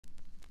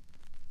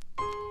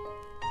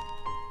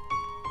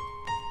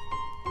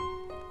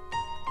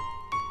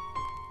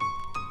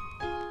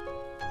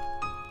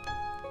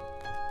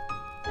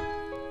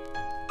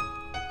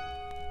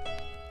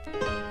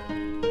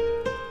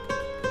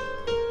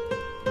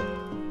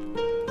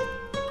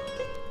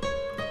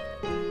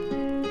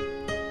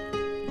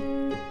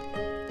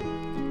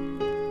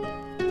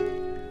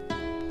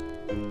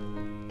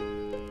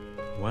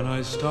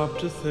I stop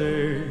to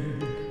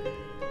think,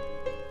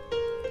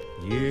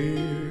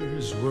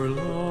 years were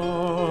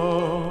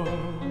long.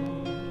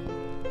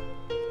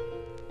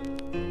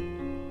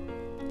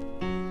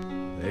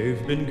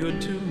 They've been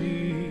good to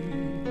me,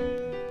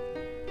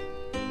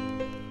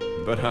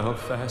 but how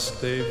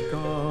fast they've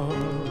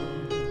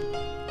gone.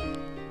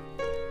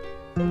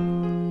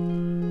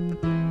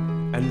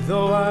 And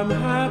though I'm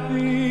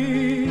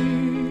happy,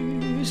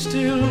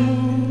 still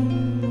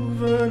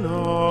moving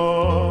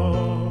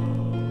on,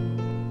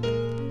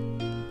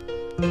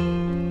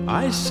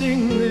 I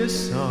sing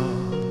this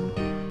song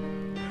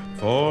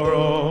for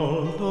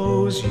all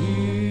those years.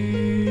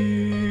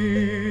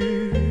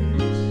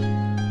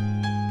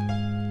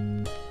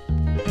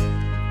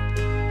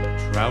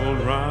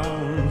 Traveled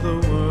round the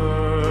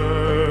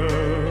world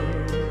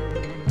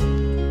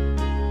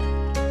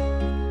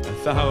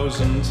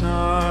 1,000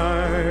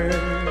 times,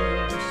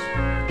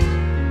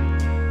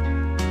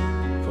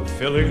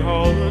 fulfilling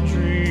all the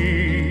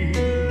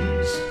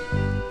dreams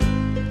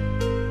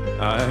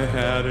I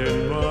had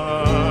in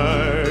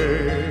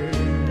mind.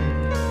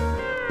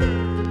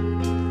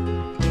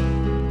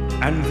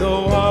 And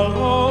though I'll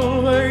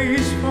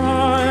always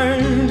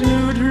find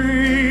new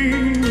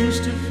dreams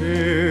to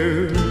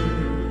fill,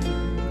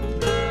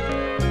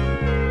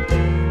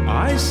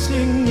 I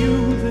sing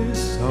you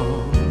this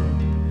song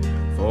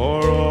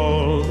for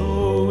all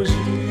those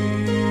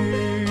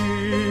years.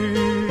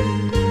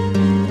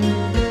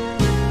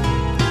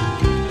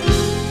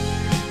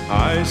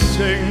 I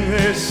sing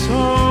this song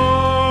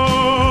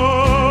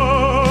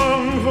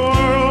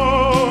for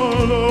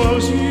all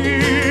those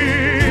years,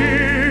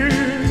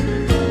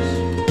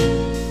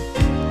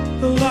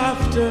 the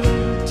laughter,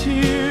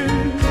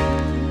 tears,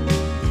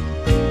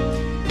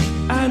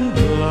 and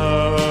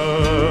blood.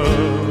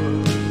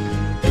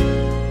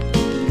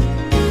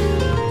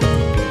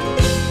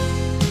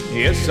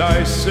 Yes,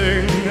 I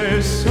sing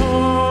this song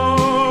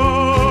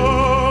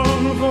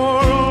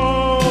for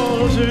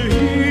all to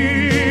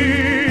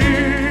hear.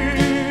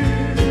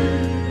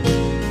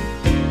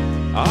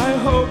 I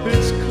hope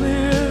it's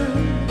clear.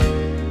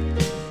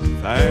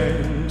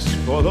 Thanks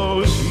for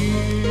those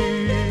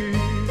years.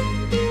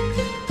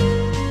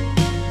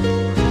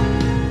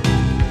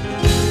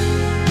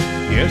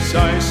 Yes,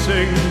 I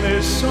sing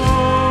this song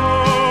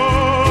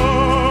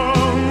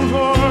for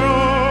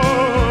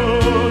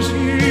all those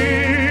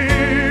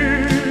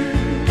years,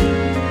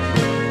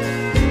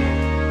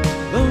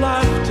 the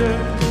laughter,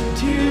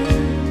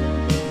 tears,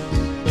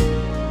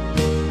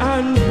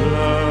 and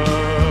blood.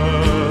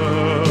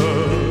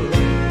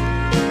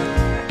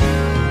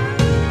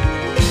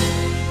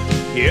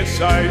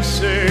 Yes, I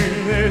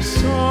sing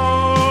this song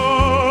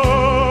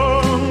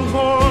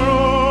for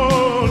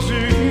all to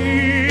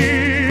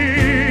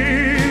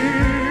hear.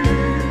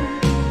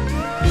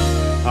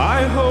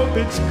 I hope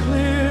it's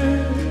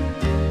clear.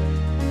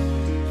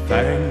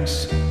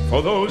 Thanks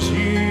for those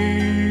years.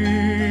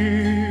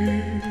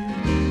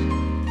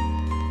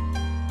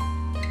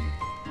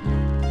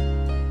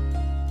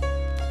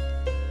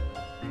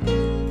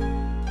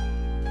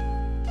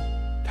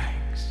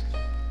 Thanks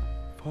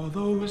for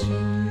those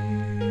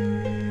years.